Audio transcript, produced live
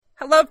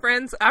Hello,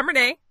 friends. I'm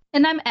Renee.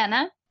 And I'm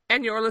Anna.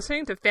 And you're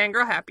listening to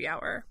Fangirl Happy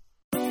Hour.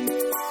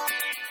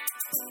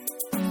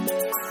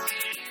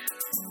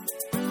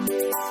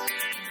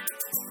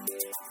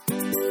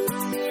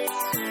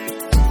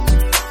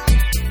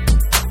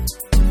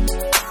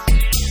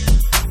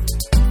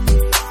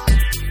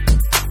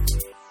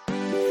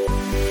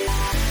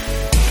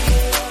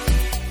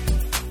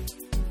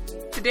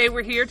 Today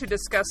we're here to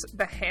discuss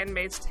The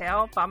Handmaid's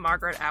Tale by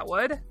Margaret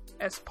Atwood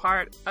as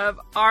part of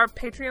our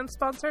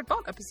Patreon-sponsored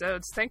Vault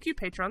episodes. Thank you,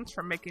 patrons,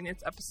 for making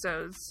these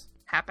episodes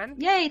happen.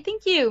 Yay,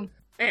 thank you.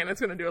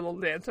 Anna's going to do a little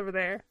dance over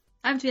there.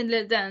 I'm doing a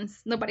little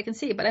dance. Nobody can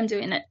see, but I'm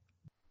doing it.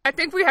 I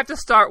think we have to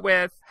start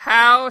with,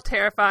 how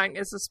terrifying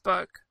is this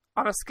book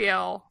on a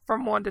scale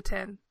from 1 to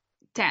 10?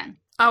 10.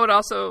 I would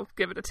also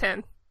give it a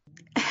 10.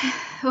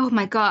 Oh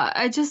my god,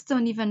 I just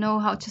don't even know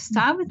how to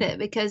start with it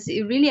because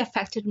it really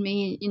affected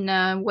me in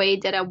a way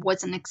that I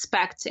wasn't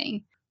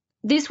expecting.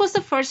 This was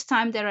the first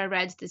time that I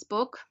read this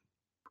book.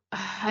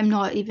 I'm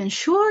not even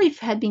sure if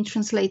it had been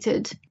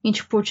translated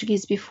into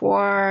Portuguese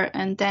before,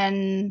 and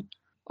then,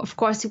 of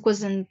course, it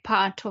wasn't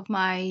part of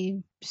my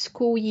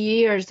school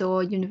years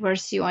or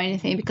university or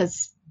anything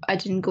because I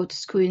didn't go to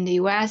school in the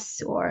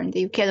US or in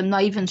the UK. I'm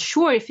not even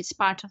sure if it's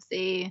part of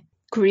the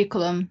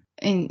curriculum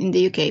in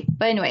the UK.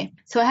 But anyway,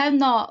 so I have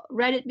not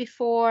read it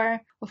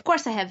before. Of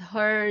course, I have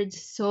heard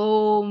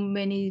so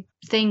many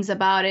things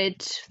about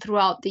it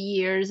throughout the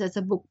years as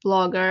a book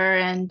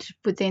blogger and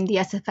within the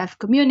SFF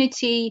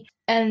community.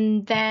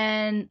 And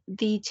then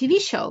the TV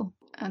show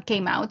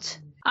came out.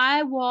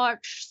 I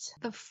watched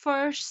the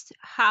first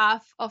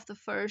half of the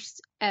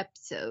first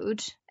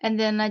episode, and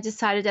then I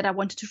decided that I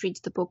wanted to read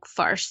the book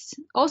first.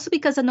 Also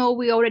because I know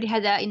we already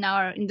had that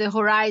in the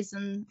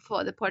horizon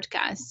for the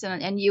podcast,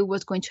 and knew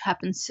what's going to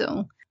happen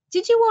soon.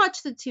 Did you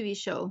watch the TV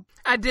show?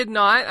 I did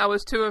not. I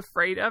was too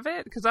afraid of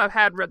it because I've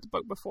had read the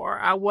book before.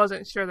 I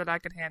wasn't sure that I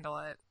could handle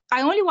it.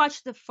 I only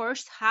watched the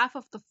first half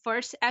of the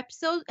first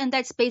episode, and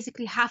that's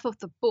basically half of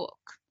the book.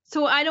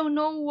 So I don't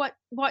know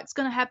what's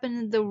going to happen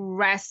in the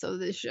rest of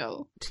the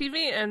show.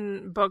 TV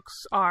and books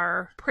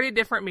are pretty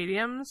different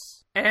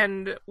mediums.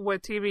 And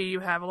with TV,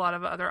 you have a lot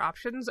of other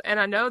options. And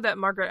I know that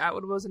Margaret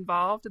Atwood was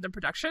involved in the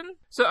production.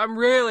 So I'm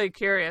really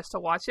curious to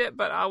watch it.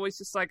 But I was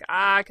just like,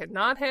 I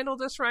cannot handle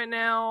this right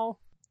now.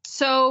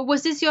 So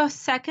was this your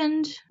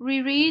second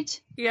reread?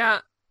 Yeah.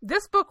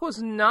 This book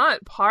was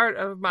not part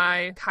of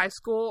my high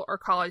school or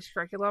college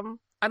curriculum.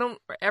 I don't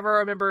ever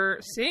remember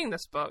seeing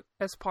this book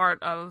as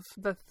part of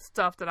the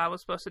stuff that I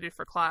was supposed to do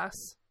for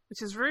class, which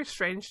is very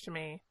strange to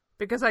me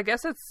because I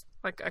guess it's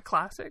like a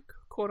classic,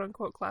 quote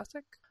unquote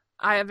classic.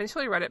 I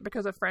eventually read it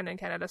because a friend in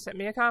Canada sent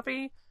me a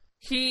copy.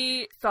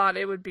 He thought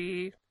it would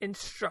be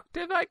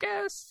instructive, I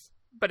guess,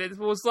 but it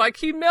was like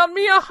he mailed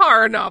me a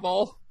horror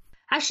novel.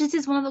 Actually,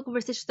 this is one of the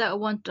conversations that I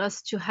want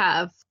us to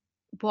have.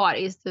 What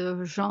is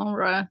the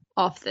genre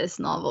of this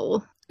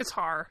novel? It's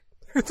horror.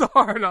 It's a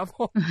horror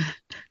novel.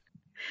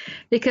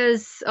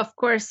 Because, of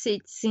course,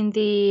 it's in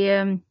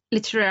the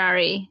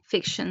literary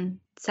fiction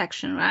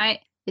section, right?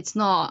 It's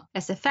not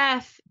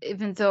SFF,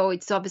 even though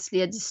it's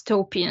obviously a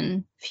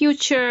dystopian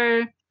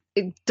future.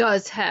 It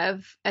does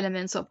have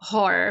elements of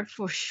horror,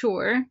 for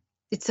sure.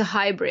 It's a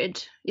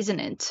hybrid,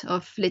 isn't it,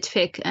 of lit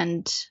fic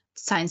and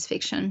science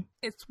fiction.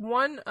 It's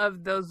one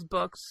of those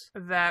books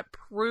that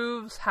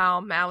proves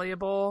how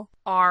malleable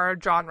our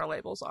genre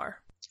labels are.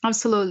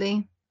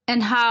 Absolutely.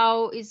 And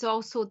how it's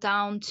also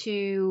down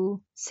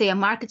to, say, a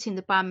marketing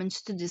department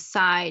to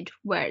decide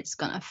where it's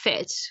going to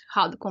fit,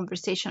 how the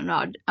conversation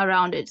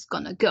around it's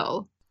going to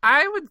go.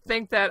 I would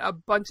think that a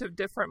bunch of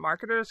different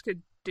marketers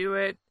could do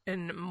it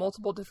in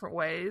multiple different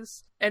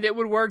ways, and it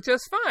would work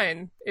just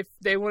fine. If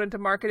they wanted to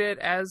market it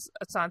as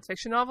a science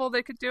fiction novel,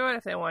 they could do it.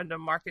 If they wanted to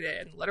market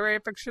it in literary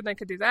fiction, they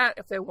could do that.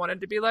 If they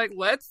wanted to be like,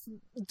 let's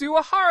do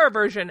a horror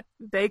version,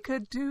 they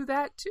could do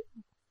that too.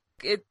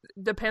 It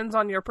depends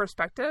on your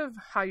perspective,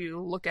 how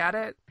you look at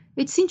it.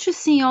 It's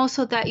interesting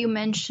also that you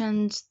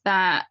mentioned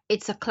that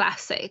it's a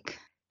classic.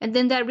 And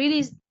then that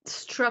really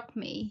struck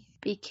me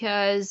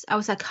because I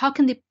was like, how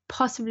can it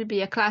possibly be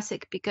a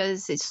classic?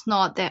 Because it's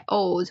not that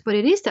old, but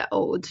it is that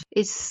old.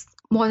 It's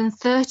more than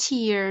 30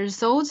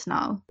 years old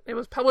now. It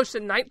was published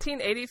in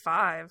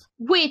 1985.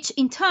 Which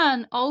in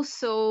turn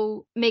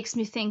also makes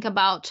me think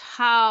about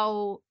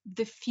how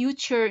the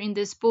future in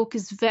this book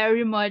is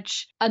very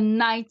much a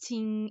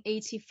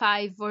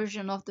 1985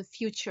 version of the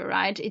future,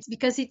 right? It's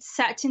because it's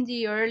set in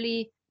the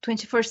early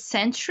 21st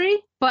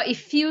century, but it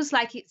feels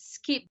like it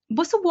skipped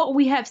most of what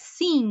we have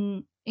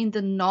seen in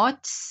the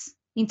noughts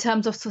in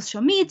terms of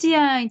social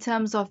media, in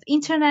terms of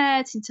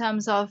internet, in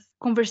terms of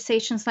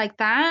conversations like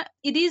that.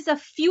 It is a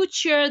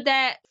future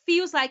that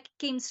feels like it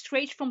came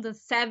straight from the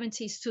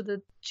 70s to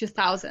the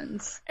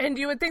 2000s. And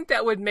you would think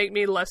that would make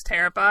me less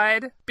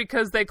terrified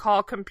because they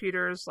call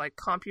computers like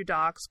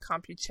CompuDocs,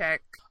 CompuCheck.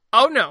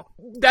 Oh no,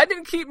 that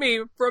didn't keep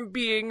me from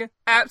being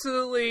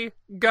absolutely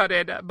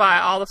gutted by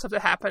all the stuff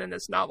that happened in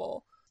this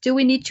novel. Do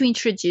we need to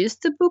introduce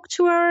the book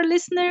to our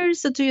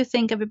listeners, or do you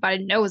think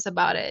everybody knows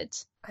about it?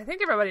 I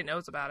think everybody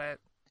knows about it.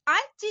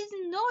 I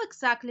didn't know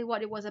exactly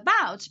what it was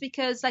about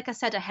because, like I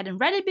said, I hadn't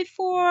read it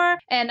before,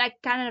 and I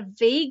kind of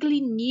vaguely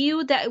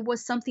knew that it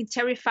was something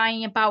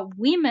terrifying about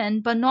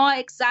women, but not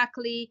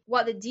exactly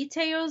what the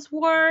details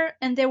were.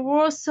 And there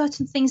were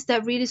certain things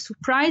that really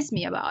surprised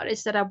me about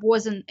it that I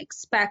wasn't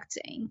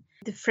expecting.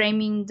 The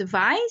framing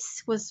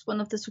device was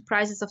one of the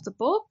surprises of the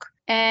book,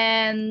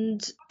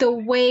 and the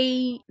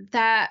way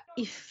that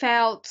it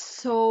felt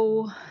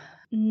so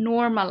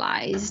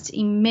normalized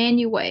in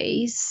many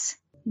ways,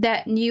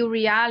 that new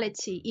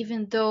reality,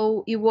 even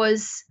though it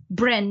was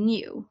brand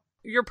new.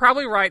 You're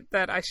probably right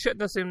that I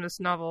shouldn't assume this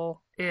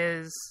novel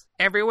is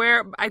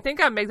everywhere. I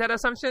think I make that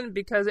assumption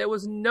because it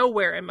was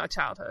nowhere in my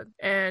childhood,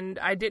 and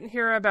I didn't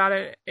hear about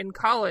it in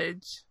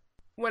college.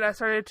 When I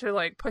started to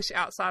like push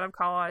outside of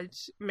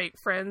college, make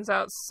friends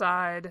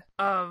outside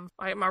of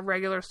like my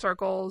regular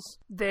circles,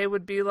 they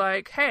would be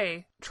like,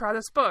 "Hey, try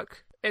this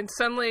book." And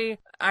suddenly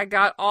I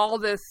got all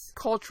this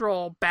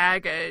cultural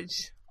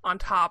baggage on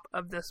top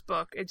of this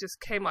book. It just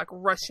came like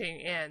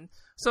rushing in.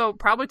 So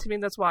probably to me,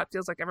 that's why it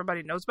feels like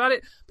everybody knows about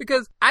it,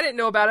 because I didn't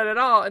know about it at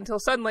all until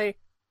suddenly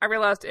I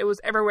realized it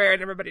was everywhere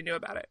and everybody knew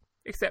about it,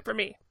 except for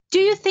me. Do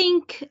you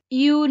think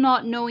you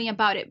not knowing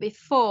about it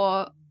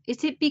before,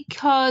 is it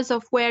because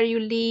of where you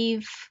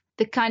live,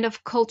 the kind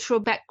of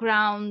cultural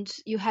background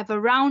you have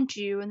around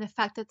you, and the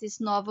fact that this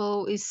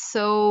novel is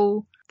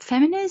so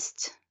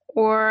feminist?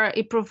 Or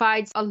it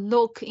provides a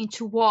look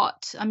into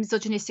what a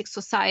misogynistic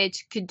society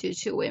could do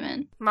to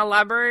women? My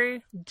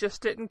library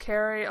just didn't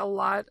carry a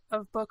lot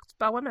of books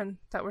by women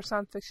that were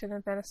science fiction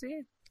and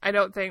fantasy. I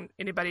don't think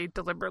anybody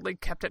deliberately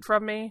kept it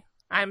from me.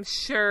 I'm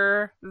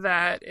sure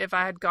that if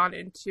I had gone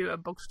into a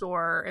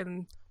bookstore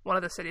in one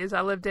of the cities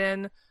I lived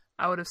in,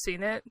 I would have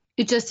seen it.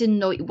 You just didn't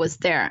know it was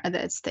there at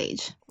that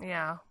stage.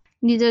 Yeah.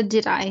 Neither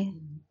did I.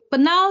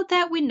 But now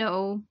that we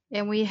know,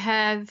 and we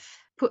have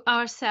put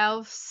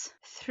ourselves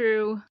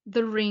through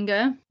the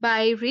ringer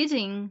by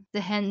reading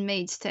The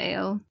Handmaid's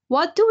Tale,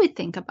 what do we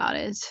think about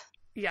it?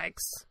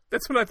 Yikes.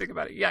 That's what I think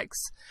about it.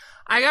 Yikes.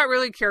 I got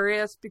really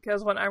curious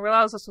because when I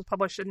realized this was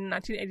published in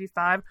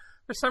 1985,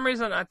 for some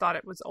reason I thought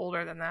it was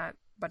older than that,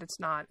 but it's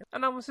not.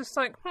 And I was just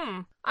like,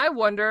 I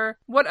wonder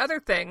what other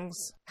things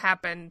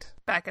happened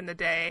back in the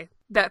day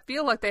that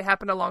feel like they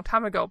happened a long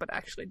time ago, but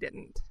actually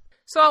didn't.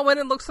 So I went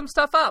and looked some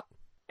stuff up.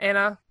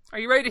 Anna, are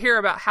you ready to hear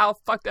about how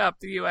fucked up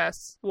the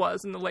U.S.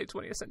 was in the late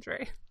 20th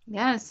century?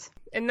 Yes.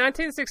 In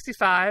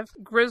 1965,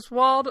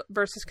 Griswold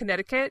versus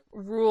Connecticut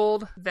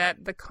ruled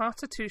that the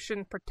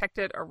Constitution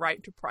protected a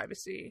right to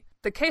privacy.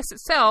 The case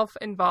itself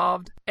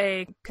involved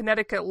a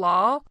Connecticut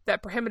law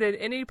that prohibited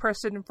any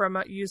person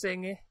from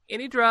using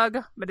any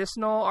drug,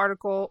 medicinal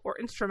article, or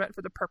instrument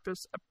for the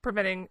purpose of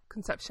preventing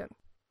conception.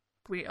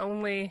 We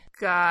only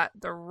got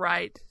the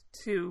right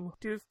to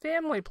do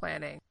family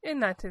planning in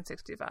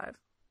 1965.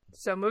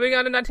 So moving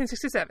on to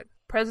 1967,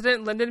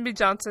 President Lyndon B.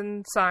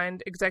 Johnson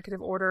signed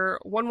Executive Order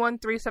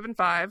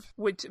 11375,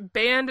 which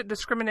banned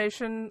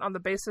discrimination on the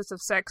basis of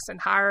sex in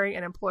hiring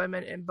and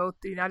employment in both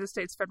the United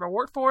States federal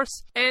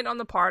workforce and on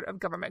the part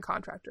of government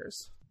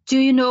contractors. Do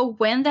you know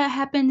when that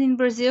happened in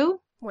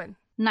Brazil? When?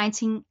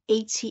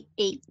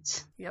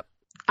 1988. Yep.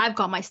 I've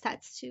got my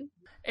stats too.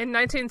 In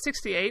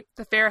 1968,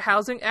 the Fair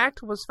Housing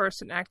Act was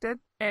first enacted,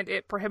 and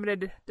it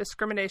prohibited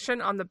discrimination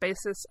on the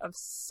basis of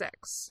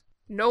sex.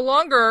 No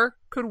longer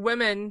could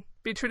women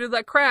be treated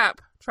like crap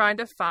trying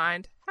to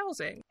find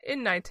housing.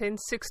 In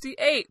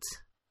 1968,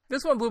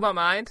 this one blew my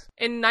mind.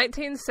 In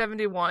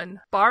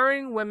 1971,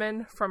 barring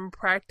women from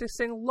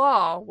practicing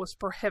law was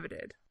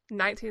prohibited.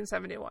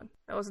 1971.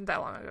 That wasn't that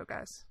long ago,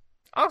 guys.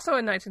 Also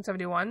in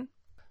 1971,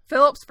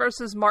 Phillips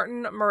versus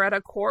Martin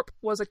Marietta Corp.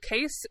 was a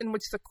case in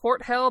which the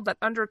court held that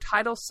under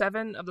Title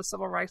VII of the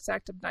Civil Rights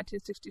Act of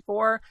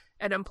 1964,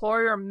 an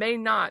employer may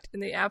not, in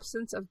the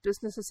absence of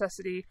business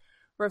necessity,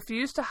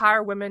 refuse to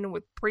hire women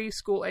with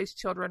preschool-age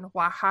children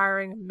while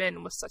hiring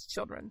men with such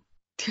children.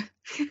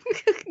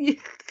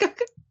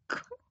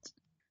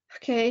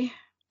 Okay.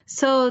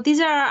 So these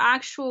are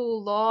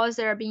actual laws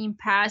that are being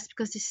passed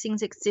because these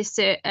things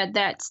existed at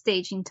that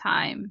stage in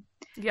time.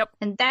 Yep.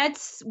 And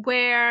that's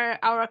where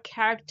our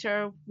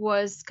character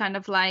was kind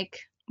of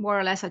like more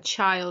or less a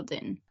child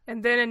in.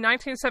 And then in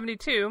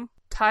 1972,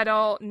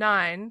 Title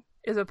IX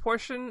is a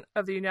portion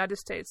of the United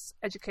States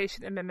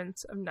Education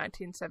Amendments of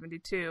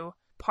 1972.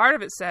 Part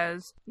of it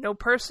says, no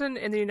person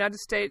in the United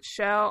States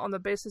shall, on the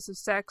basis of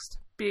sex,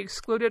 be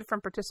excluded from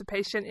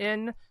participation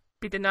in,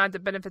 be denied the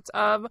benefits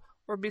of,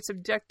 or be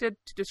subjected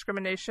to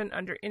discrimination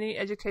under any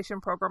education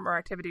program or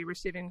activity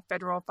receiving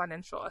federal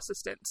financial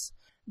assistance.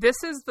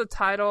 This is the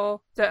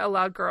title that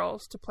allowed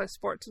girls to play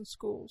sports in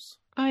schools.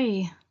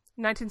 Oy.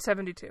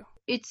 1972.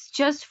 It's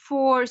just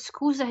for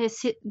schools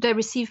that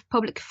receive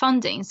public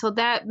funding. So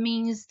that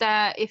means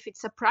that if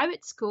it's a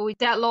private school,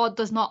 that law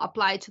does not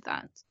apply to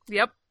that.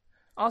 Yep.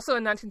 Also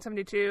in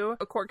 1972,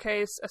 a court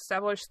case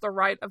established the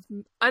right of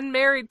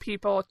unmarried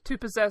people to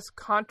possess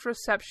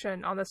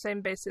contraception on the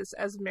same basis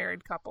as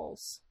married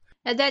couples.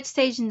 At that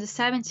stage in the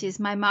 70s,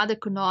 my mother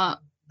could not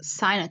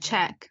sign a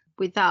check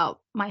without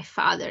my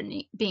father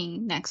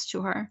being next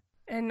to her.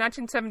 In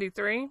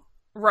 1973,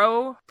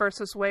 Roe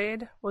versus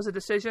Wade was a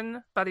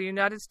decision by the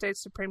United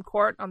States Supreme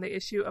Court on the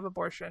issue of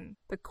abortion.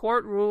 The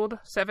court ruled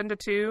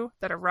 7-2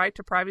 that a right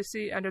to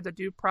privacy under the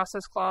Due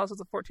Process Clause of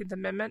the 14th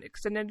Amendment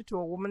extended to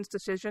a woman's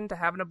decision to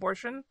have an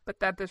abortion, but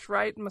that this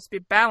right must be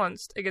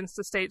balanced against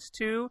the state's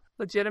two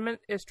legitimate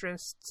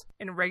interests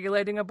in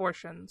regulating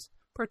abortions: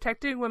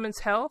 protecting women's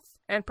health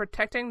and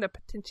protecting the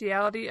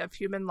potentiality of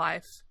human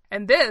life.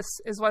 And this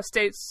is why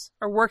states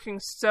are working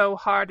so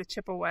hard to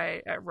chip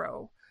away at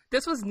Roe.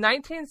 This was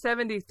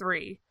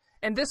 1973,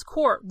 and this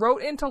court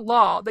wrote into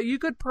law that you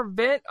could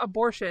prevent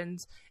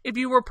abortions if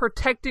you were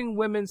protecting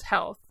women's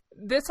health.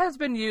 This has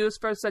been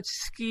used for such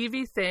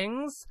skeevy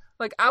things.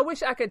 Like, I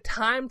wish I could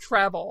time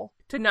travel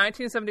to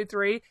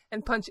 1973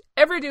 and punch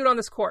every dude on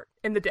this court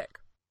in the dick.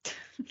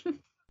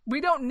 We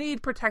don't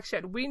need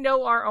protection. We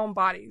know our own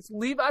bodies.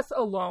 Leave us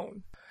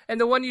alone. And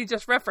the one you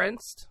just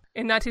referenced,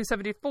 in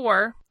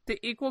 1974,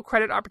 the Equal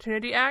Credit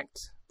Opportunity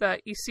Act, the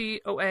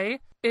ECOA,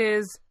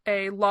 is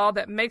a law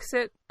that makes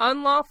it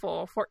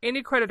unlawful for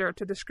any creditor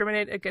to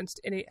discriminate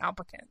against any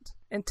applicant.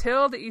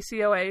 Until the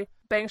ECOA,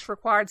 banks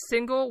required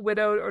single,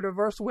 widowed, or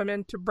divorced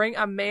women to bring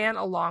a man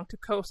along to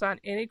co-sign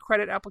any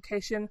credit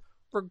application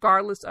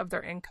regardless of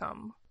their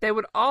income. They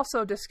would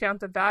also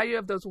discount the value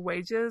of those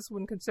wages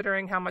when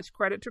considering how much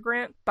credit to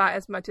grant by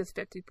as much as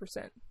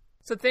 50%.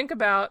 So think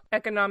about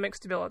economic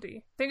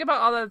stability. Think about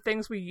all the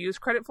things we use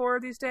credit for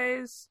these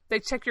days. They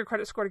check your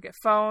credit score to get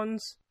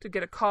phones, to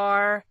get a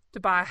car, to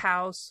buy a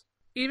house.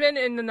 Even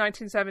in the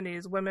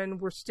 1970s, women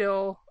were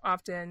still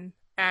often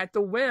at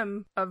the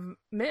whim of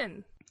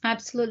men.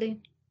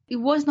 Absolutely. It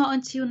was not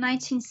until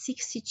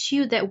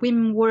 1962 that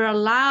women were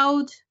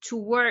allowed to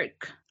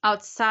work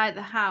outside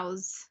the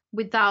house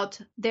without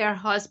their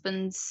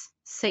husbands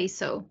say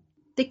so.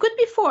 They could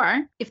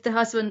before, if the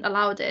husband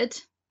allowed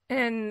it.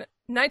 In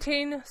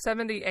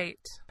 1978,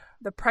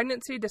 the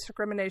Pregnancy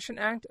Discrimination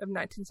Act of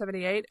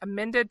 1978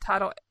 amended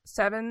Title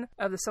VII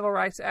of the Civil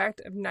Rights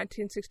Act of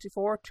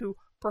 1964 to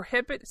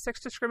prohibit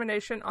sex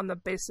discrimination on the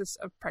basis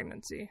of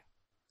pregnancy.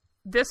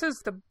 This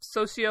is the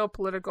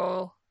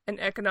socio-political and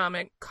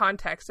economic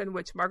context in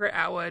which Margaret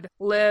Atwood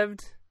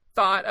lived,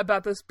 thought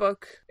about this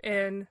book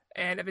in,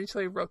 and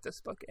eventually wrote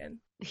this book in.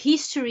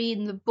 History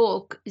in the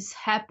book is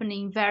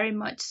happening very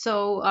much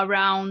so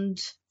around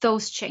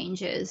those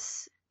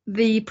changes.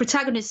 The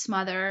protagonist's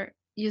mother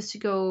used to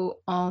go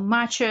on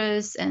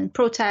marches and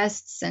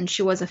protests, and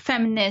she was a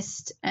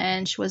feminist,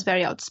 and she was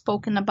very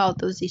outspoken about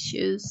those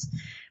issues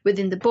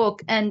within the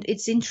book. And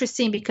it's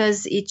interesting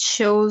because it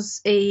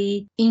shows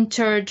a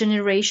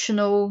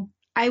intergenerational,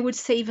 I would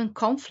say, even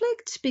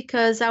conflict,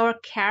 because our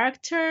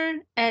character,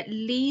 at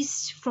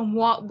least from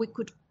what we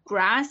could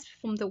grasp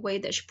from the way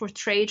that she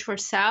portrayed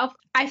herself,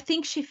 I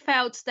think she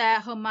felt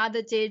that her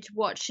mother did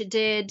what she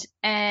did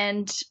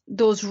and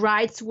those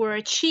rights were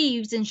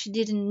achieved and she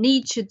didn't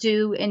need to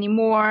do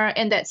anymore,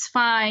 and that's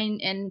fine,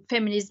 and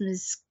feminism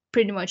is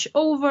pretty much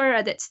over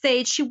at that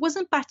stage. She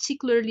wasn't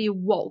particularly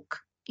woke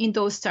in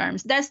those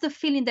terms. That's the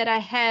feeling that I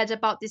had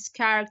about this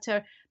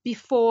character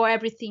before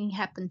everything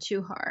happened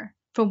to her,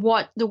 from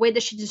the way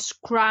that she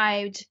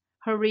described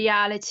her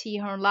reality,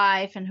 her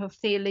life, and her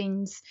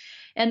feelings,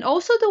 and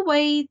also the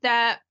way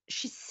that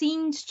she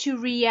seemed to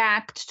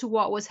react to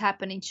what was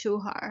happening to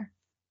her.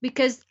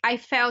 Because I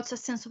felt a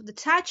sense of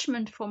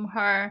detachment from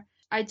her.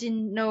 I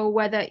didn't know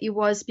whether it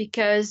was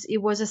because it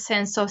was a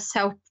sense of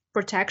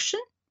self-protection,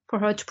 for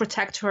her to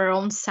protect her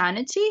own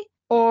sanity,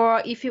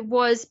 or if it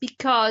was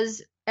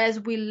because, as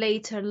we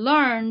later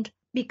learned,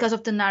 because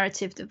of the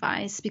narrative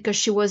device, because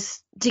she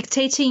was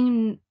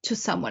dictating to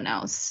someone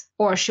else,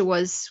 or she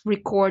was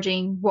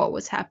recording what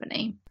was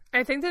happening.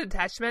 I think the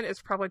detachment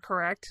is probably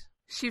correct.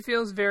 She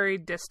feels very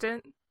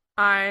distant.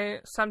 I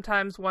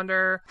sometimes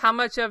wonder how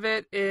much of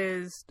it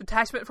is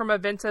detachment from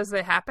events as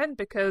they happen,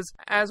 because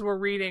as we're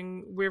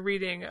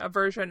reading a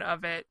version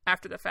of it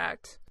after the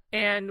fact.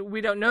 And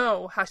we don't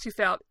know how she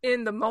felt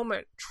in the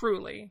moment,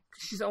 truly.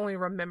 She's only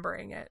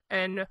remembering it.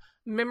 And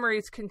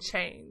memories can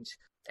change.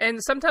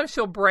 And sometimes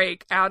she'll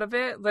break out of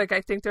it. Like,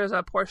 I think there's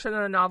a portion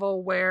in the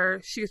novel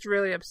where she's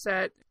really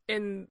upset.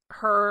 In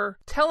her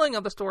telling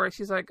of the story,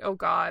 she's like, oh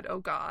God, oh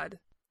God.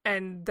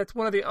 And that's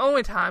one of the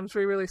only times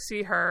we really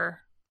see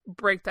her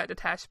break that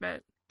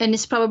detachment. And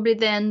it's probably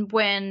then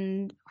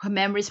when her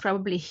memories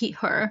probably hit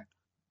her.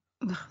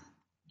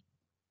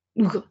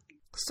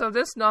 So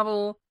this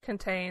novel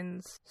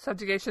contains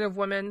subjugation of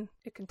women.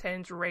 It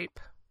contains rape.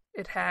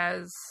 It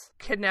has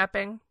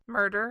kidnapping,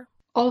 murder.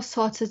 All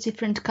sorts of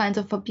different kinds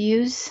of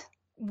abuse.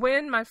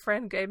 When my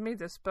friend gave me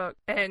this book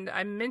and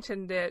I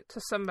mentioned it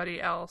to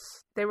somebody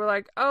else, they were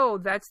like, oh,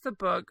 that's the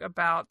book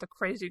about the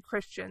crazy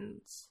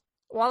Christians.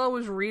 While I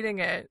was reading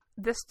it,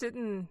 this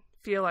didn't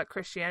feel like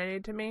Christianity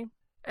to me.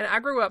 And I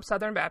grew up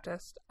Southern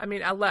Baptist. I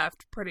mean, I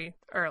left pretty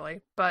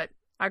early, but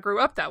I grew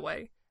up that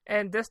way.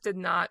 And this did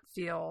not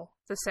feel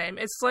the same.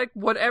 It's like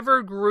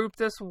whatever group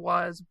this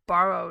was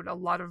borrowed a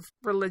lot of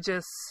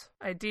religious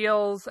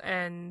ideals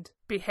and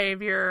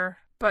behavior,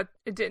 but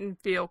it didn't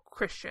feel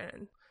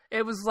Christian.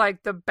 It was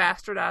like the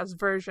bastardized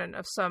version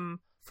of some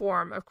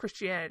form of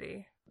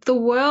Christianity. The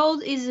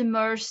world is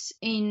immersed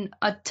in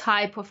a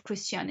type of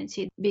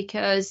Christianity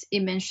because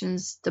it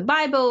mentions the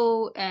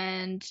Bible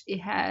and it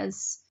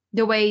has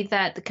the way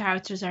that the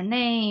characters are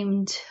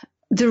named,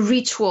 the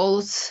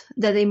rituals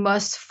that they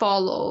must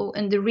follow,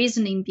 and the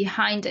reasoning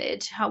behind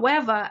it.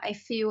 However, I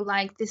feel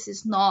like this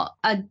is not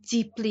a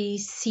deeply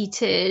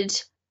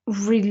seated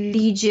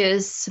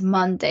religious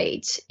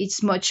mandate.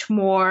 It's much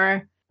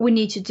more, we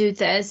need to do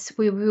this,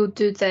 we will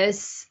do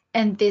this,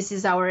 and this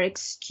is our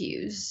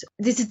excuse.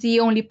 This is the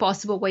only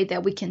possible way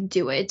that we can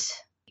do it.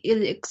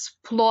 It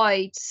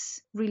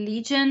exploits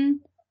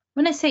religion.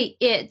 When I say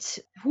it,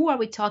 who are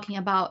we talking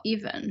about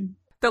even?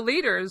 The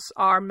leaders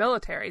are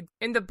military.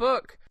 In the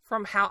book,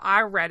 from how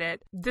I read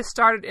it, this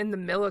started in the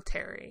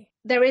military.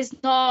 There is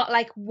not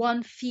like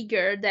one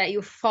figure that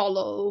you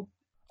follow.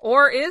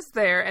 Or is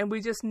there, and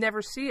we just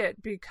never see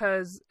it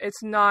because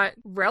it's not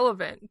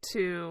relevant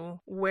to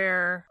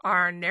where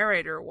our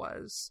narrator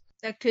was.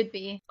 That could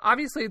be.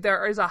 Obviously,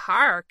 there is a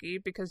hierarchy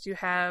because you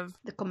have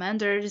the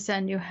commanders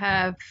and you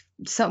have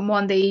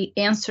someone they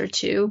answer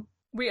to.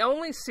 We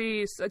only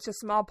see such a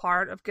small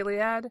part of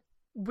Gilead.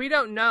 We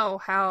don't know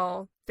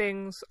how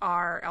things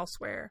are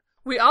elsewhere.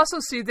 We also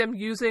see them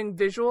using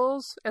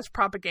visuals as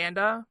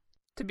propaganda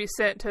to be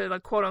sent to the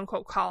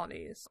quote-unquote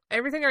colonies.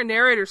 Everything our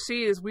narrator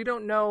sees, we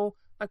don't know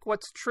like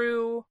what's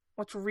true,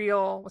 what's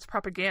real, what's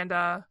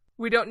propaganda.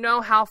 We don't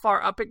know how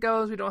far up it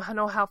goes. We don't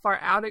know how far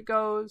out it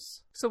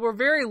goes. So we're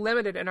very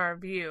limited in our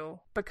view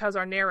because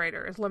our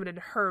narrator is limited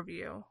in her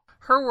view.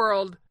 Her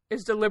world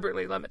is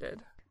deliberately limited.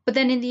 But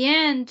then in the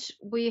end,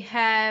 we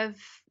have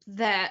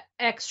that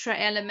extra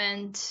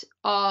element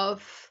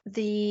of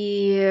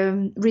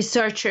the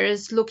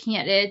researchers looking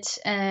at it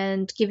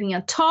and giving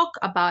a talk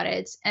about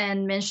it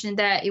and mentioning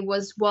that it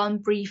was one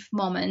brief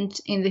moment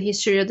in the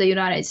history of the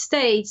United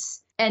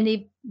States. And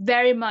it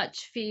very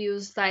much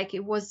feels like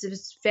it was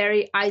this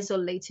very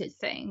isolated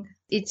thing.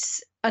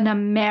 It's an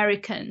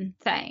American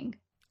thing.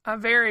 A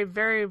very,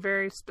 very,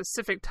 very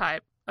specific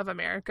type of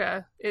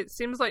America. It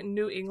seems like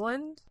New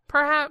England,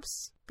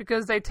 perhaps,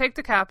 because they take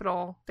the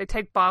capital, they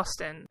take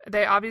Boston,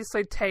 they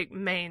obviously take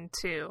Maine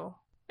too.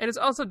 And it's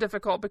also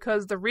difficult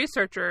because the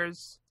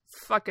researchers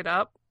fuck it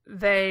up.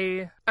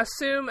 They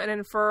assume and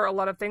infer a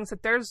lot of things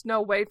that there's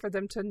no way for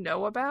them to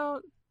know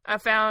about. I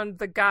found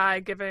the guy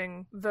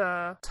giving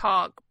the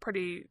talk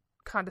pretty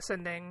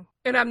condescending,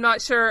 and I'm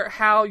not sure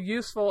how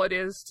useful it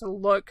is to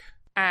look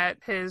at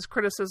his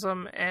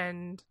criticism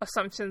and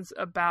assumptions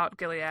about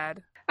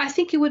Gilead. I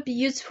think it would be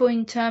useful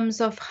in terms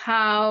of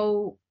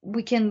how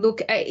we can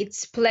look at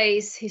its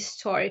place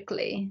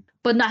historically,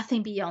 but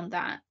nothing beyond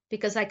that.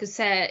 Because like I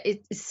said,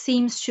 it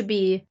seems to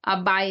be a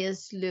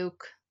biased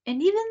look.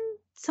 And even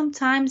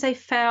sometimes I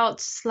felt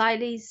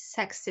slightly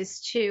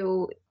sexist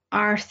too.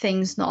 Are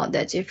things not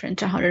that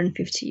different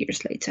 150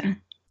 years later?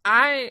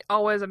 I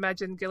always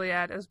imagined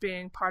Gilead as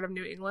being part of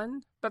New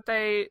England, but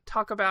they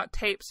talk about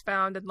tapes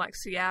found in like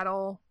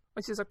Seattle,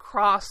 which is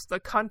across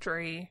the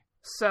country.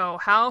 So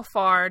how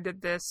far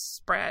did this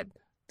spread?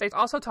 They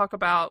also talk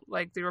about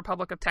like the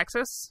Republic of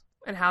Texas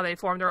and how they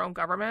formed their own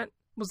government.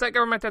 Was that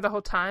government there the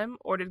whole time,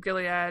 or did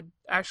Gilead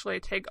actually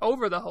take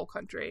over the whole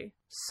country?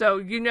 So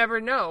you never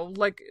know.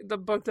 Like the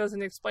book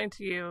doesn't explain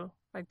to you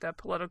like the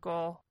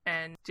political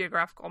and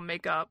geographical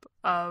makeup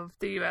of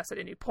the U.S. at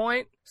any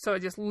point, so it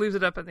just leaves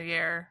it up in the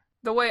air.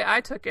 The way I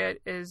took it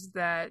is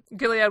that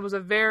Gilead was a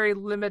very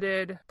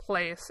limited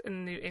place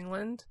in New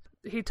England.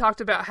 He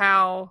talked about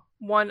how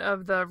one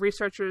of the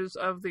researchers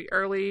of the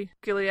early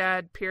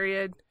Gilead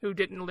period, who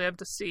didn't live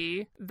to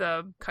see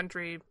the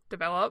country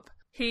develop,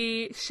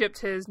 he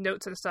shipped his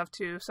notes and stuff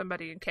to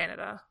somebody in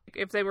Canada.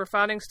 If they were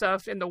finding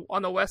stuff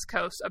on the West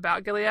Coast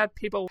about Gilead,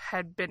 people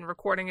had been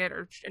recording it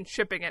and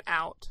shipping it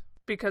out.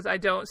 Because I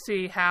don't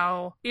see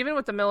how, even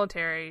with the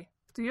military,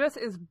 the U.S.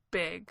 is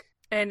big.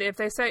 And if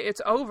they say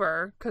it's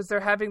over, because they're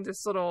having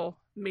this little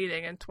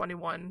meeting in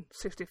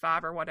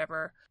 2165 or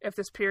whatever, if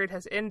this period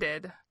has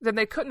ended, then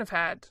they couldn't have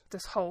had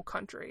this whole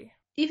country.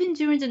 Even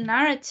during the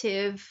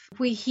narrative,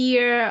 we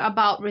hear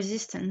about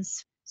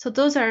resistance. So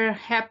those are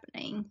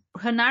happening.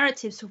 Her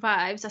narrative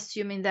survives,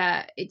 assuming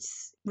that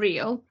it's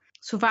real.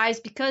 Survives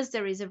because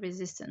there is a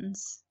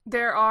resistance.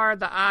 There are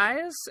the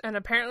eyes, and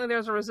apparently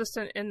there's a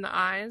resistance in the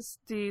eyes.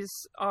 These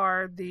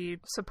are the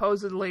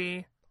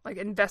supposedly like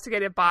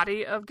investigative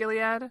body of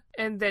Gilead.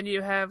 And then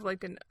you have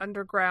like an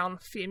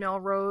underground female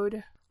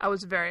road. I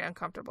was very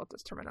uncomfortable with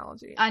this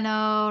terminology. I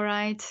know,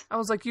 right? I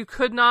was like, you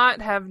could not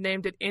have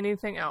named it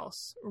anything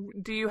else.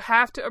 Do you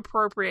have to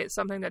appropriate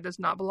something that does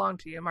not belong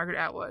to you, Margaret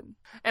Atwood?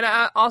 And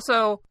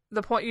also,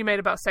 the point you made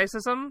about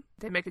sexism,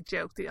 they make a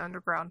joke, the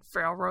underground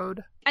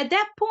railroad. At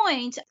that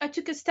point, I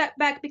took a step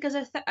back because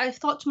I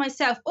thought to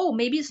myself, oh,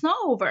 maybe it's not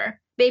over.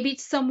 Maybe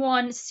it's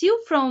someone still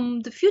from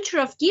the future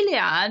of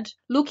Gilead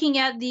looking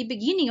at the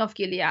beginning of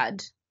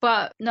Gilead.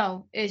 But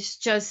no, it's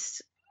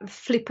just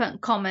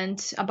flippant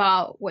comment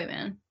about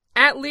women.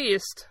 At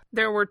least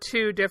there were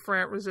two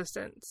different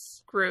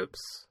resistance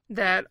groups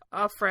that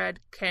Offred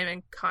came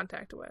in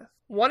contact with.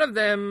 One of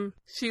them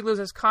she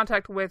loses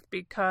contact with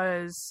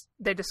because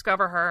they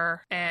discover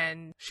her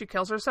and she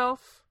kills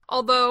herself.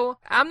 Although,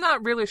 I'm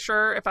not really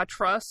sure if I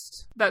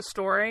trust that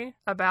story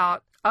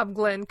about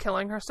Glenn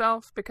killing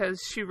herself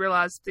because she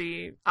realized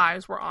the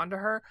eyes were onto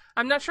her.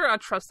 I'm not sure I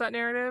trust that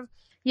narrative.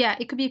 Yeah,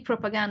 it could be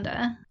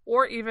propaganda.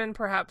 Or even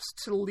perhaps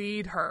to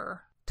lead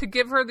her, to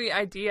give her the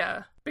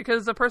idea.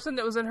 Because the person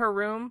that was in her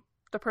room,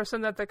 the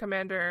person that the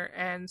commander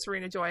and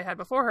Serena Joy had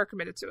before her,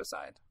 committed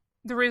suicide.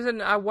 The reason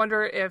I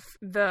wonder if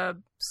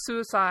the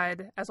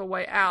suicide as a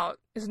way out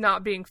is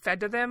not being fed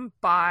to them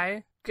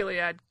by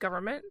Gilead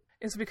government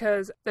is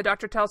because the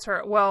doctor tells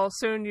her, well,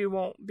 soon you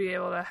won't be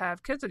able to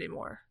have kids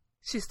anymore.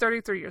 She's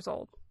 33 years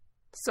old.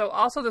 So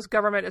also this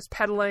government is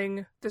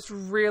peddling this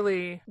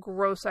really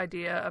gross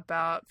idea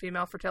about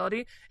female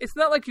fertility. It's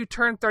not like you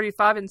turn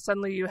 35 and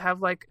suddenly you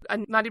have like a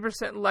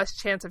 90% less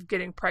chance of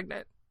getting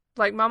pregnant.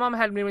 Like my mom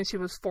had me when she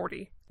was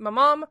 40. My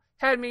mom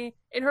had me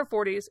in her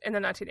 40s in the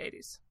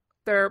 1980s.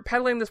 They're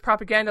peddling this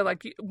propaganda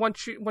like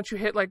once you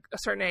hit like a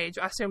certain age,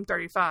 I assume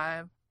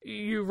 35,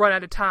 you run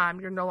out of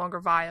time, you're no longer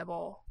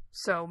viable.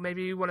 So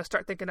maybe you want to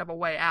start thinking of a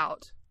way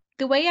out.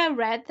 The way I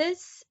read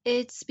this,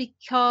 it's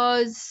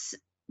because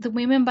the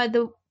women by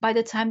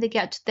the time they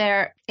get to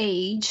their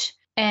age,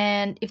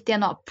 and if they're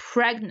not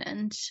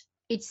pregnant,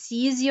 it's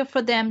easier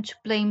for them to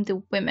blame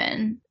the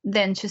women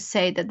than to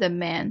say that the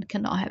men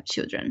cannot have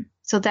children.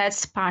 So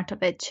that's part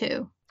of it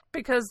too.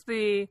 Because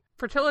the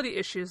fertility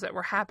issues that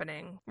were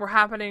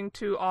happening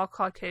to all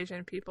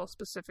Caucasian people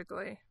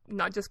specifically,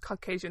 not just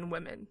Caucasian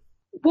women.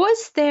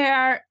 Was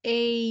there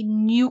a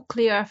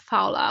nuclear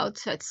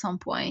fallout at some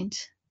point?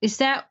 Is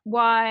that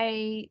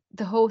why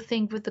the whole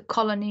thing with the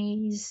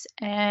colonies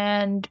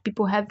and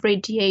people have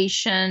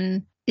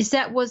radiation, is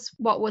that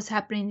what was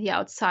happening in the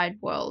outside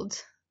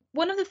world?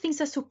 One of the things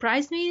that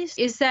surprised me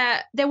is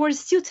that there was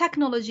still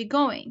technology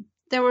going.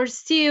 There were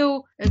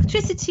still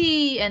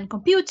electricity and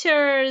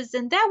computers,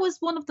 and that was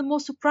one of the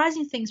most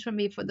surprising things for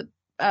me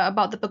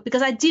about the book,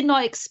 because I did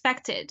not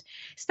expect it,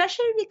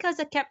 especially because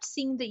I kept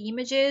seeing the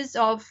images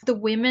of the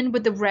women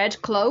with the red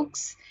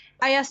cloaks.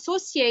 I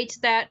associate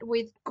that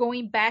with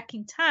going back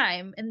in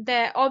time, and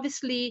that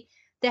obviously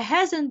there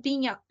hasn't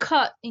been a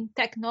cut in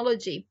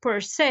technology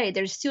per se.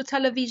 There's still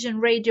television,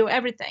 radio,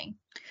 everything.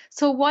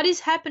 So what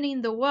is happening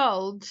in the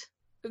world?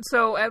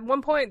 So at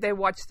one point they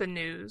watch the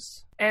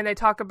news and they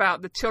talk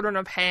about the children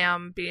of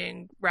Ham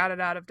being routed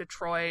out of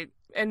Detroit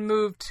and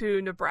moved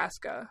to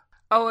Nebraska.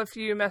 Oh, if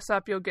you mess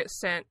up, you'll get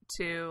sent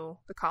to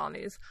the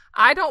colonies.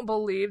 I don't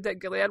believe that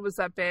Gilead was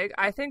that big.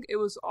 I think it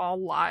was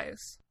all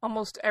lies.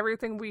 Almost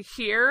everything we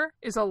hear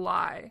is a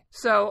lie.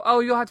 So,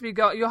 you'll have to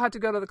go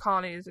to the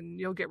colonies and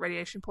you'll get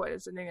radiation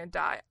poisoning and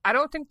die. I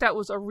don't think that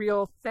was a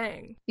real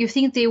thing. You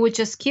think they were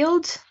just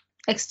killed?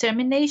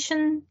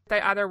 Extermination? They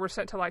either were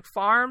sent to like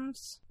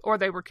farms or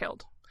they were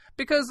killed.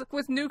 Because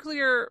with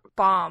nuclear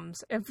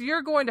bombs, if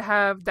you're going to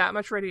have that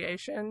much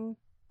radiation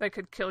that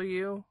could kill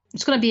you,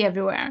 it's going to be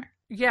everywhere.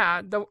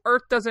 Yeah, the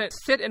Earth doesn't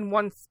sit in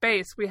one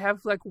space. We have,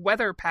 like,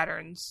 weather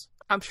patterns.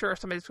 I'm sure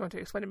somebody's going to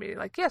explain to me,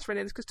 like, yes,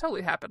 Renee, this could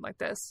totally happen like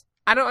this.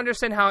 I don't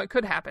understand how it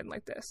could happen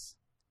like this.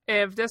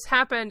 If this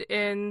happened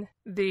in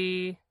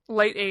the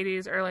late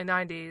 80s, early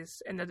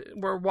 90s, and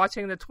we're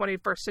watching the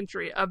 21st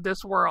century of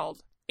this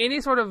world,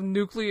 any sort of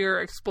nuclear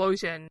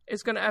explosion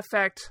is going to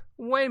affect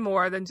way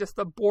more than just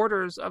the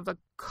borders of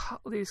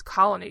these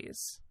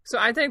colonies. So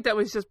I think that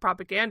was just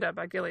propaganda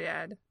by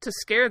Gilead to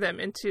scare them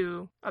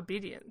into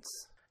obedience.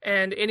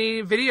 And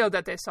any video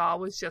that they saw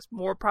was just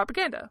more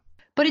propaganda.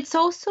 But it's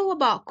also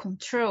about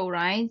control,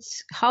 right?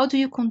 How do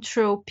you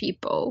control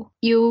people?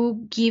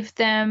 You give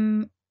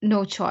them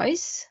no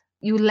choice.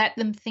 You let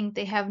them think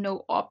they have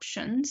no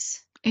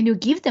options. And you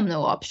give them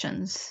no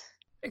options.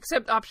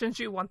 Except options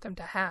you want them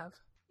to have.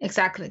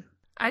 Exactly.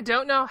 I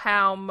don't know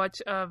how much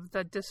of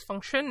the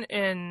dysfunction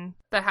in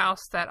the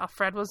house that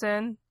Alfred was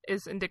in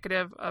is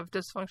indicative of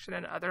dysfunction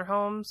in other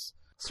homes.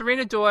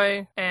 Serena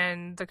Joy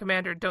and the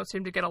commander don't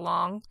seem to get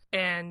along,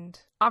 and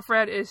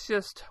Alfred is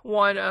just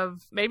one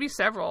of maybe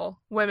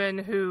several women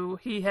who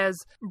he has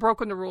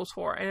broken the rules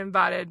for and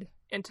invited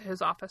into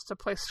his office to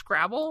play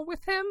Scrabble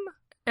with him.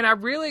 And I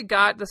really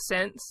got the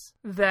sense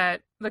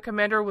that the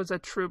commander was a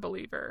true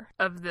believer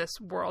of this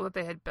world that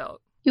they had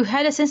built. You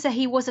had a sense that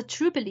he was a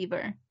true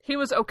believer. He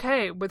was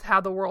okay with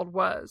how the world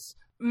was.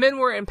 Men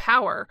were in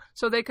power,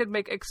 so they could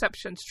make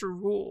exceptions to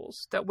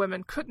rules that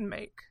women couldn't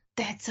make.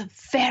 That's a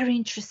very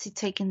interesting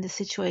take in the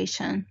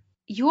situation.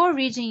 Your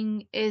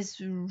reading is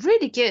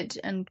really good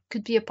and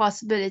could be a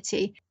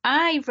possibility.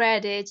 I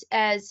read it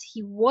as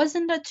he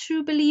wasn't a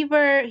true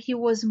believer. He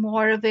was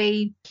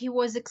he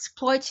was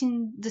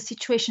exploiting the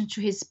situation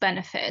to his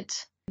benefit.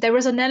 There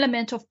was an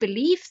element of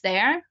belief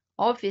there,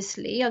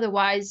 obviously,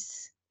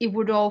 otherwise it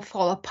would all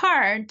fall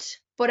apart.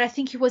 But I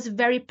think he was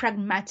very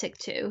pragmatic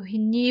too. He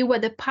knew where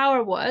the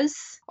power was.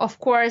 Of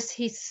course,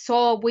 he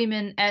saw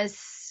women as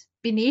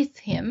beneath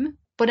him.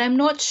 But I'm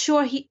not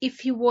sure if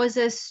he was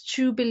as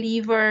true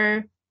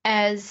believer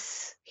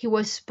as he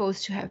was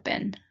supposed to have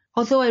been.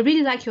 Although I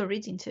really like your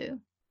reading too.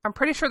 I'm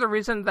pretty sure the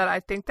reason that I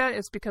think that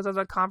is because of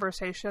the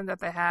conversation that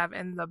they have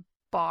in the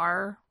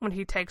bar when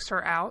he takes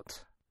her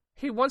out.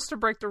 He wants to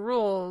break the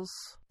rules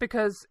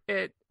because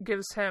it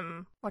gives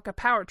him like a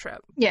power trip.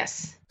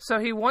 Yes. So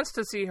he wants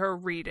to see her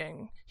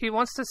reading. He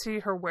wants to see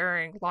her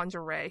wearing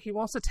lingerie. He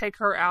wants to take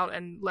her out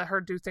and let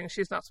her do things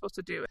she's not supposed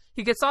to do.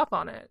 He gets off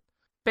on it.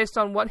 Based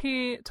on what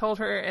he told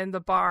her in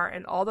the bar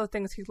and all the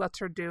things he lets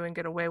her do and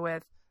get away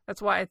with,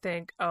 that's why I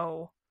think,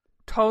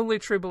 totally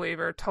true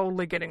believer,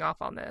 totally getting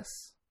off on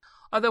this.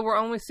 Although we're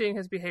only seeing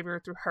his behavior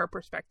through her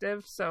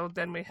perspective, so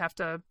then we have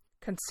to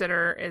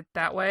consider it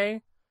that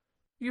way.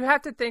 You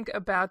have to think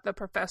about the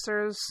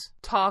professor's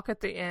talk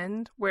at the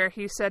end, where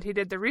he said he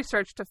did the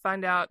research to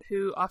find out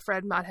who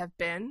Offred might have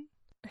been.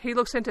 He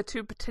looks into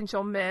 2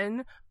 potential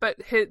men, but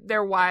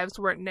their wives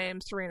weren't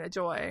named Serena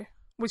Joy,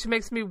 which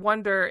makes me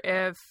wonder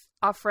if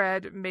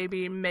Offred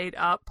maybe made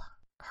up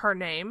her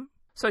name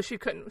so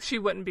she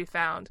wouldn't be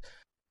found.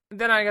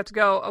 Then I got to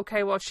go,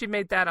 okay, well, if she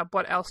made that up,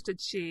 what else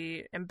did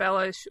she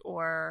embellish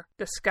or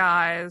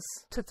disguise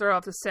to throw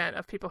off the scent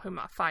of people who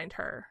might find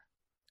her?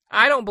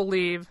 I don't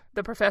believe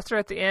the professor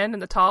at the end in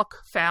the talk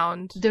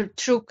found the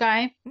true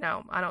guy.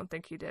 No, I don't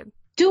think he did.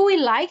 Do we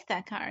like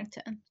that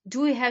character?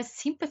 Do we have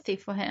sympathy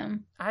for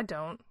him? I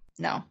don't.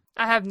 No.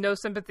 I have no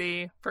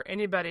sympathy for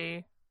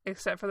anybody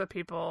except for the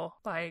people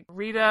like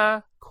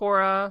Rita,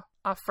 Cora,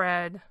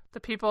 Offred,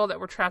 the people that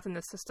were trapped in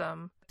the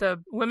system.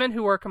 The women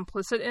who were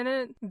complicit in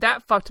it,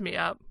 that fucked me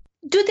up.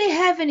 Do they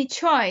have any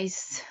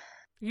choice?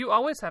 You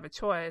always have a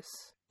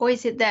choice. Or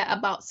is it that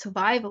about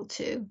survival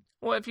too?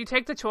 Well, if you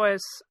take the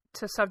choice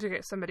to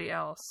subjugate somebody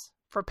else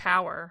for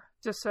power,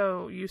 just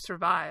so you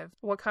survive,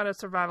 what kind of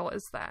survival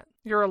is that?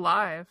 You're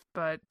alive,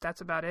 but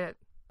that's about it.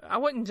 I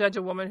wouldn't judge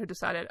a woman who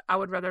decided I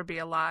would rather be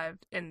alive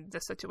in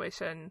this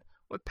situation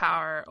with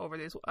power over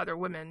these other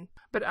women,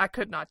 but I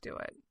could not do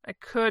it. I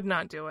could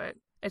not do it.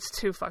 It's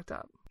too fucked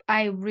up.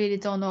 I really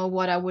don't know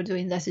what I would do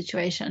in that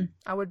situation.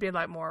 I would be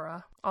like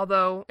Mora.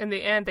 Although, in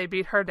the end, they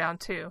beat her down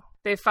too.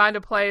 They find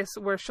a place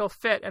where she'll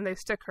fit and they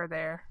stick her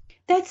there.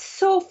 That's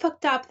so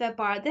fucked up, that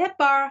bar. That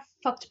bar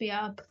fucked me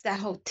up. That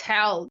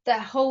hotel,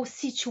 that whole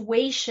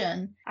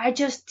situation. I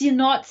just did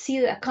not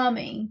see that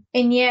coming.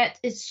 And yet,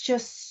 it's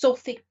just so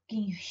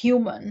fucking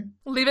human.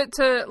 Leave it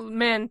to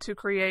men to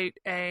create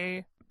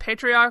a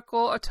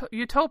patriarchal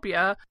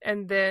utopia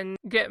and then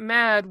get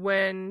mad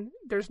when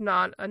there's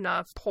not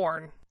enough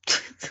porn.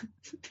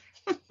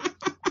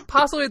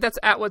 Possibly that's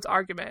Atwood's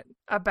argument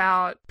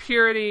about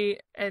purity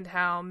and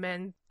how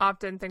men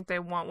often think they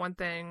want one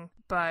thing,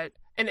 but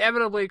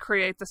inevitably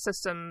create the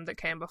system that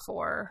came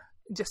before,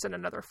 just in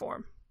another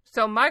form.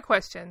 So my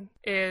question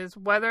is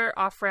whether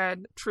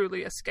Offred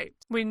truly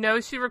escaped. We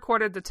know she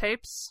recorded the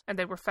tapes and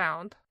they were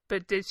found,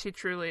 but did she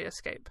truly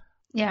escape?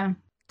 Yeah.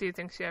 Do you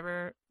think she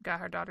ever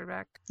got her daughter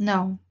back?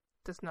 No.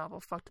 This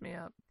novel fucked me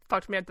up.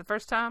 Fucked me up the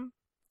first time.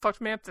 Fucked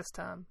me up this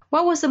time.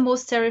 What was the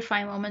most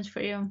terrifying moment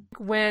for you?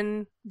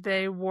 When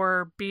they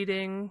were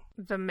beating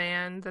the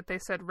man that they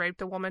said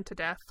raped a woman to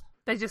death.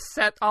 They just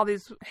set all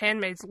these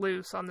handmaids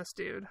loose on this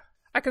dude.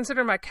 I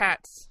consider my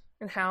cats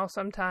and how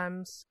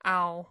sometimes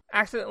I'll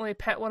accidentally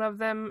pet one of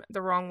them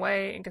the wrong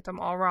way and get them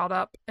all riled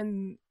up,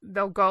 and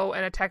they'll go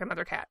and attack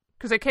another cat.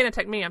 Because they can't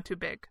attack me, I'm too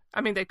big.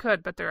 I mean, they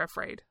could, but they're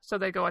afraid. So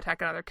they go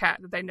attack another cat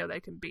that they know they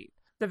can beat.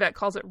 The vet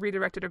calls it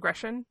redirected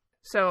aggression.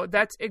 So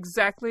that's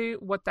exactly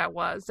what that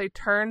was. They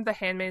turned the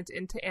handmaids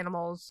into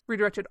animals,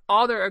 redirected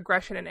all their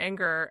aggression and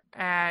anger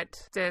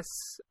at this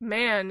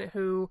man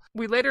who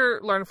we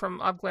later learn from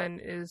Ugglin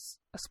is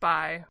a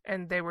spy,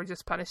 and they were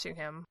just punishing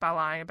him by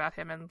lying about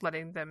him and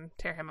letting them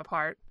tear him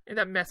apart. And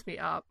that messed me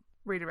up.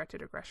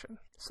 Redirected aggression.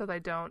 So they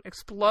don't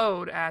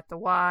explode at the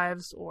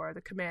wives or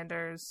the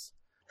commanders.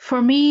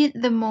 For me,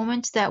 the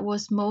moment that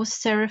was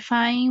most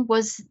terrifying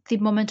was the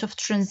moment of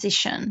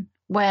transition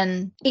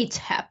when it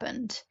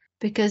happened.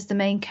 Because the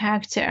main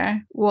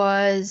character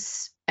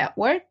was at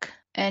work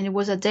and it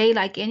was a day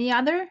like any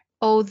other.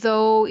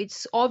 Although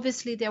it's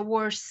obviously there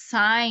were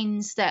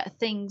signs that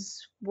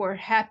things were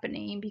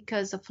happening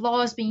because of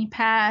laws being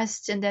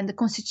passed and then the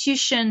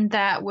constitution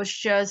that was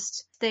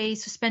just, they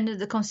suspended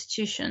the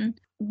constitution.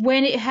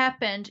 When it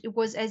happened, it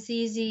was as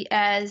easy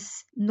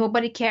as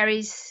nobody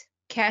carries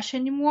cash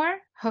anymore.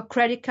 Her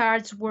credit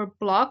cards were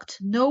blocked.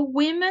 No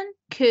women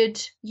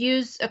could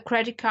use a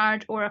credit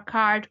card or a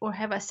card or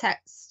have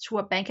access to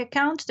a bank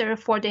account.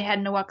 Therefore, they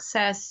had no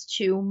access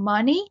to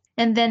money.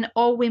 And then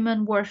all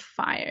women were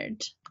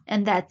fired.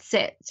 And that's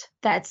it.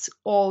 That's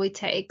all it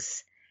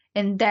takes.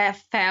 And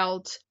that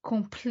felt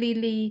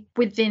completely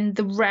within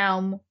the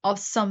realm of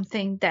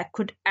something that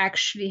could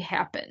actually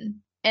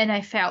happen. And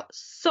I felt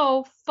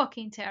so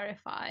fucking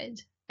terrified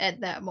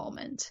at that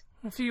moment.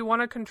 If you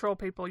want to control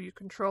people, you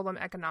control them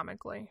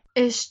economically.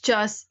 It's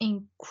just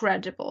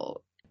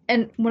incredible.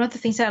 And one of the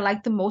things that I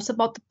like the most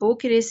about the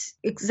book, it is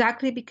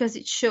exactly because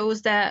it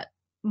shows that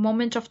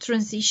moment of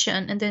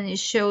transition and then it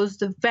shows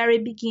the very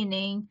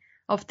beginning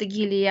of the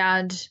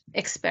Gilead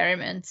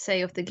experiment,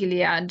 say of the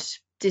Gilead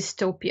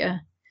dystopia.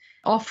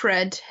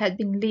 Offred had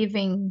been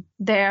living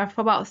there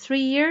for about 3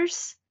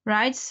 years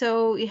right?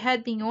 So it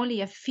had been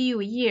only a few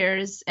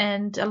years,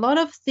 and a lot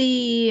of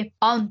the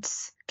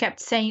aunts kept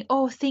saying,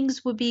 oh,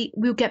 things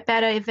will get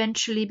better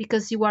eventually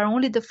because you are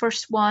only the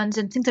first ones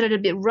and things are a little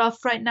bit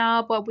rough right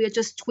now, but we are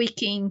just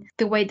tweaking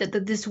the way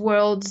that this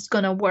world's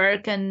gonna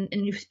work, and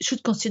you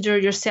should consider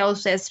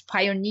yourselves as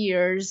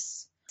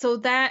pioneers. So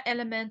that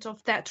element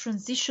of that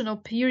transitional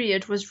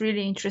period was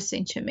really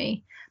interesting to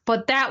me.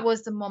 But that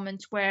was the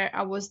moment where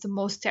I was the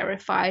most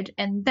terrified.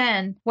 And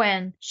then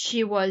when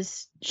she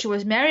was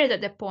married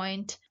at that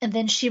point, and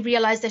then she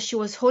realized that she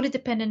was wholly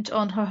dependent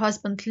on her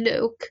husband,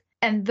 Luke.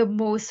 And the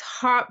most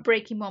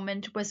heartbreaking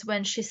moment was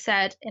when she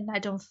said, and I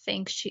don't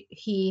think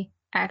he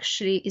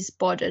actually is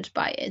bothered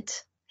by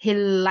it. He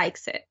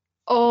likes it.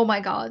 Oh my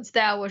God,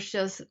 that was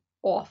just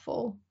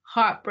awful,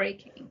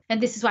 heartbreaking.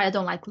 And this is why I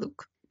don't like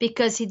Luke,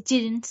 because he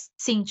didn't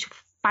seem to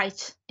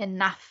fight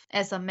enough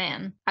as a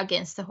man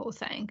against the whole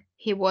thing.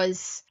 He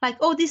was like,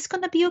 oh, this is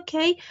gonna be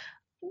okay.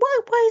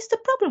 Why is the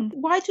problem?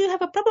 Why do you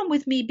have a problem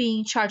with me being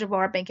in charge of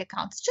our bank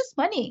accounts? It's just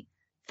money.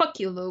 Fuck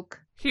you, Luke.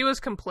 He was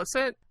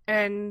complicit,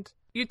 and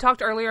you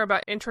talked earlier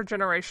about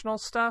intergenerational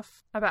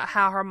stuff, about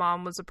how her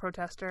mom was a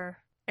protester,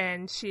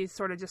 and she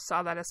sort of just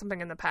saw that as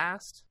something in the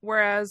past.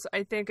 Whereas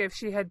I think if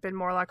she had been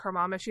more like her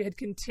mom, if she had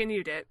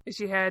continued it, if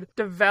she had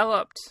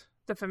developed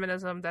the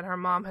feminism that her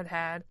mom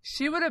had,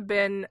 she would have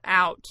been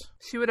out.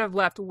 She would have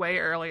left way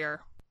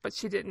earlier, but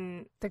she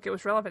didn't think it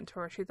was relevant to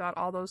her. She thought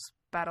all those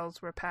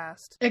battles were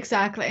past.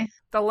 Exactly.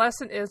 The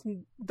lesson is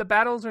the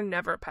battles are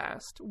never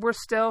past. We're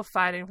still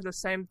fighting for the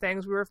same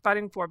things we were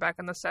fighting for back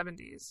in the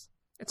 70s.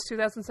 It's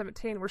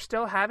 2017. We're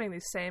still having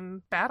these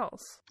same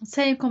battles.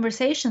 Same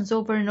conversations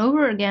over and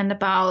over again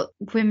about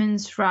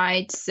women's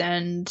rights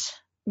and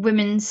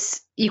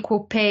women's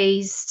equal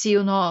pay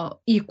still not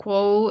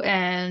equal,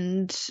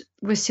 and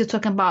we're still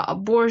talking about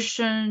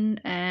abortion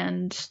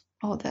and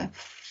all that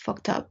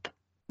fucked up.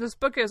 This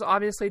book is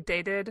obviously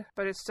dated,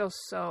 but it's still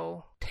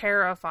so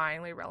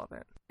terrifyingly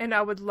relevant. And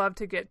I would love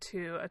to get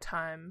to a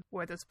time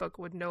where this book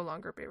would no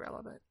longer be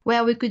relevant.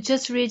 Well, we could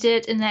just read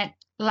it and then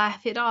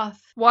laugh it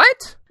off.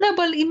 What? No,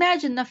 but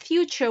imagine a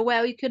future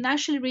where we can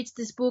actually read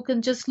this book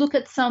and just look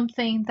at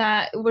something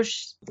that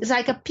was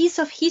like a piece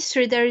of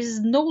history that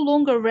is no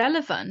longer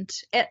relevant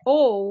at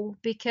all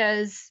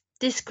because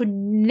this could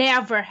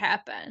never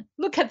happen.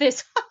 Look at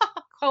this.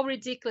 How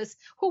ridiculous.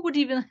 Who would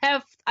even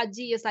have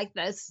ideas like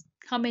this?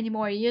 How many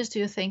more years do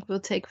you think will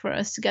take for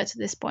us to get to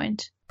this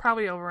point?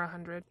 Probably over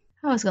 100.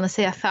 I was going to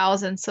say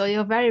 1,000, so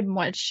you're very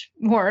much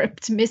more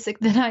optimistic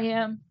than I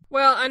am.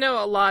 Well, I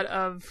know a lot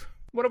of,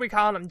 what do we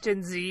call them,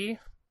 Gen Z?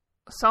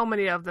 So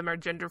many of them are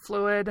gender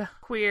fluid,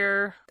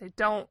 queer. They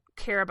don't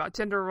care about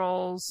gender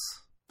roles.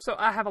 So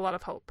I have a lot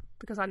of hope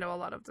because I know a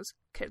lot of those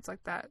kids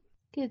like that.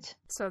 Good.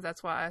 So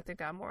that's why I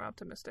think I'm more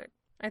optimistic.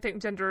 I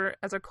think gender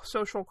as a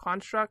social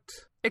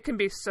construct, it can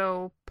be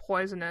so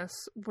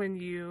poisonous when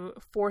you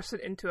force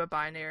it into a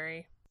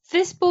binary.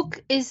 This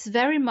book is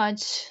very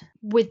much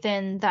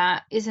within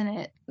that, isn't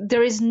it?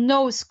 There is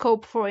no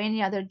scope for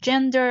any other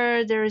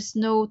gender. There is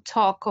no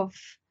talk of,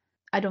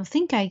 I don't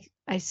think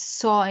I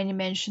saw any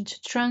mention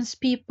to trans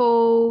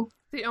people.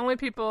 The only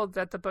people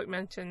that the book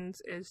mentions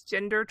is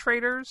gender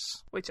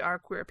traders, which are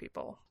queer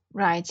people.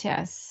 Right,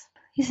 yes.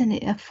 Isn't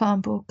it a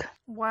fun book?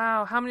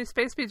 Wow. How many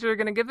space beads are you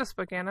going to give this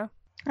book, Anna?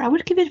 I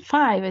would give it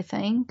 5, I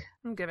think.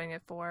 I'm giving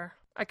it 4.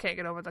 I can't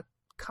get over the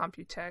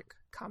CompuDoc.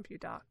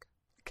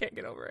 Can't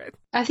get over it.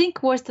 I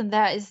think worse than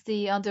that is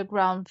the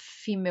Underground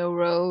Female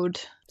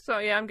Road. So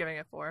yeah, I'm giving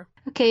it 4.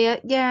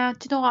 Okay, yeah,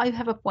 do you know what? You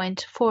have a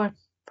point. 4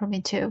 for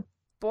me too.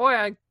 Boy,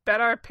 I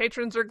bet our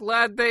patrons are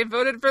glad they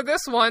voted for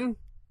this one.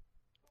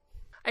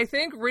 I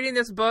think reading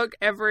this book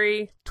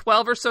every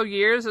 12 or so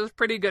years is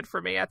pretty good for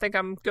me. I think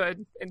I'm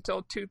good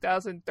until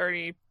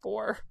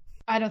 2034.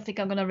 I don't think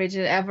I'm going to read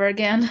it ever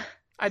again.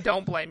 I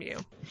don't blame you.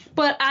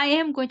 But I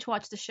am going to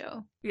watch the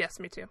show. Yes,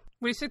 me too.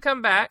 We should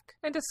come back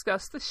and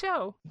discuss the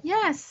show.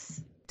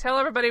 Yes. Tell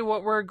everybody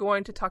what we're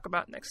going to talk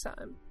about next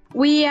time.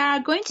 We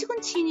are going to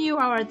continue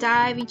our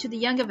dive into the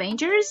Young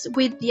Avengers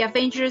with the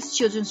Avengers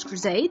Children's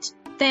Crusade.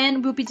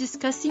 Then we'll be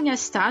discussing a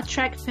Star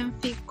Trek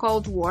fanfic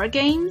called War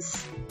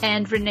Games.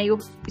 And Renee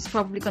is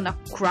probably going to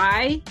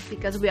cry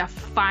because we are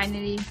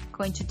finally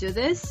going to do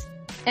this.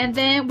 And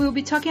then we'll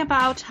be talking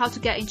about how to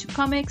get into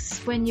comics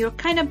when you're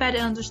kind of bad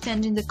at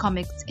understanding the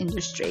comics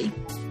industry.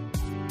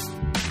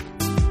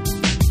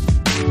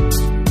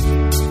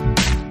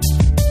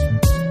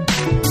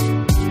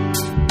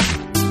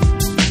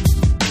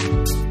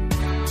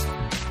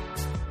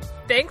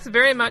 Thanks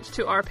very much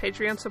to our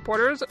Patreon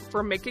supporters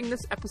for making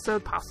this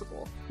episode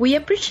possible. We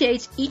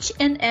appreciate each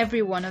and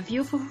every one of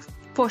you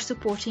for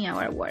supporting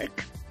our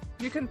work.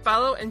 You can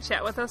follow and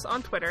chat with us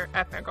on Twitter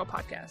at Fangirl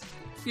Podcast.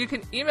 You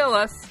can email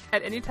us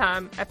at any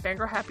time at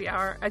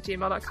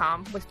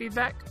fangirlhappyhour@gmail.com with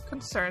feedback,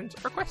 concerns,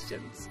 or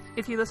questions.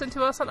 If you listen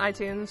to us on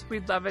iTunes,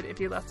 we'd love it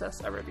if you left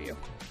us a review.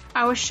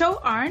 Our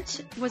show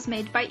art was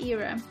made by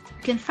Ira.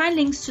 You can find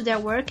links to their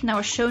work in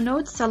our show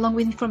notes, along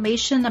with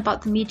information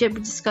about the media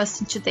we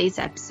discussed in today's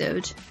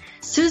episode.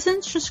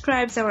 Susan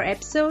transcribes our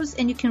episodes,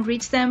 and you can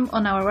read them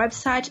on our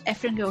website at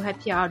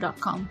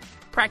fangirlhappyhour.com.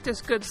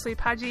 Practice good sleep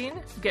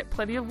hygiene, get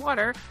plenty of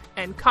water,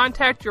 and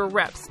contact your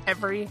reps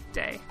every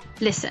day.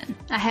 Listen,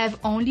 I have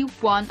only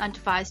one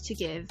advice to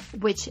give,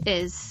 which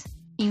is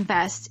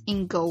invest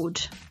in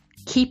gold.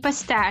 Keep a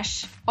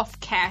stash of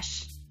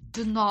cash.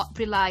 Do not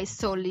rely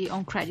solely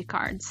on credit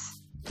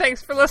cards.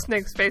 Thanks for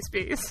listening, Space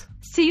Bees.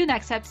 See you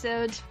next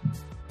episode.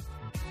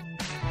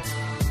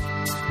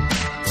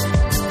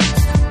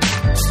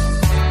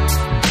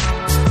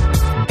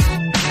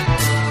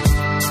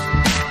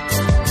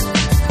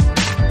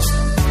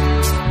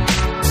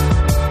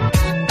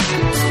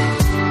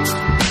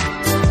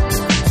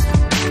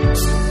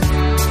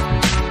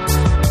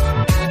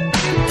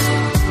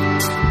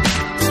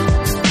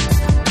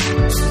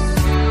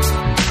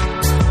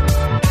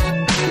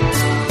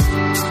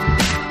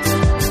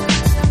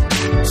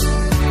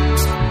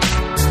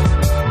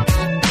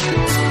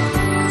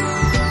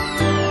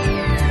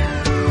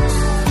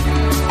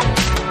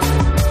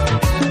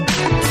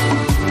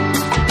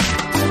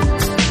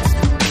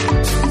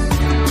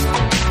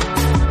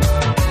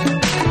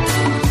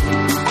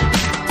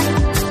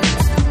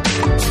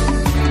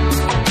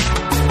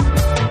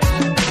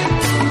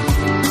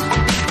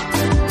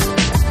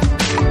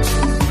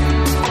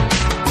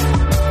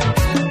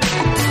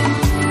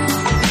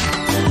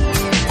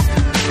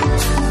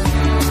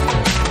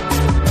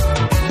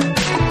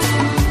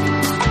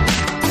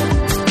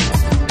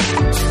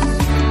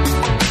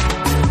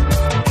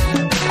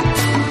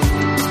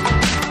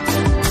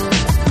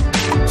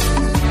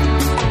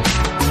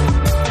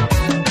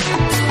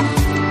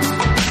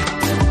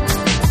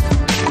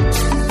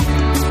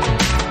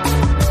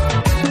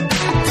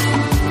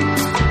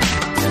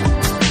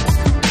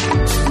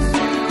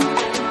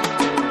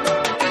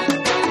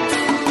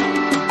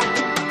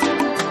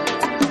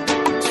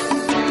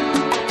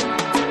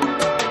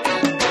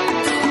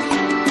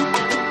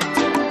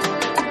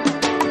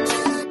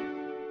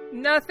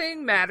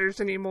 Nothing matters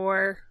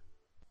anymore.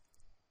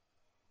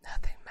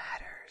 Nothing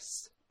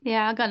matters.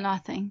 Yeah, I got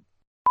nothing.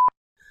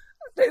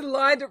 They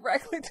lie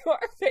directly to our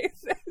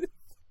faces.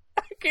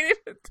 I can't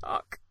even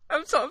talk.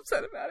 I'm so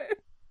upset about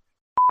it.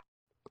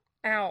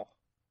 Ow.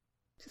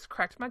 Just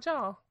cracked my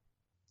jaw.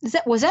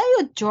 Was that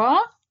your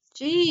jaw?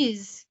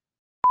 Jeez.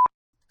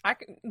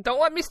 Don't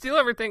let me steal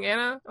everything,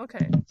 Anna.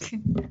 Okay.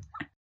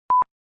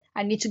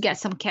 I need to get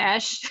some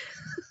cash.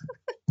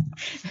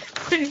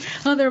 Put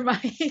it under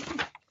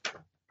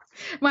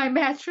my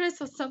mattress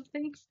or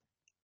something.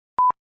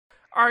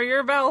 Are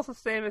your vowels the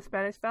same as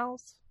Spanish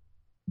vowels?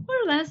 More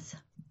or less.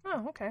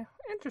 Oh, okay.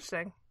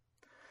 Interesting.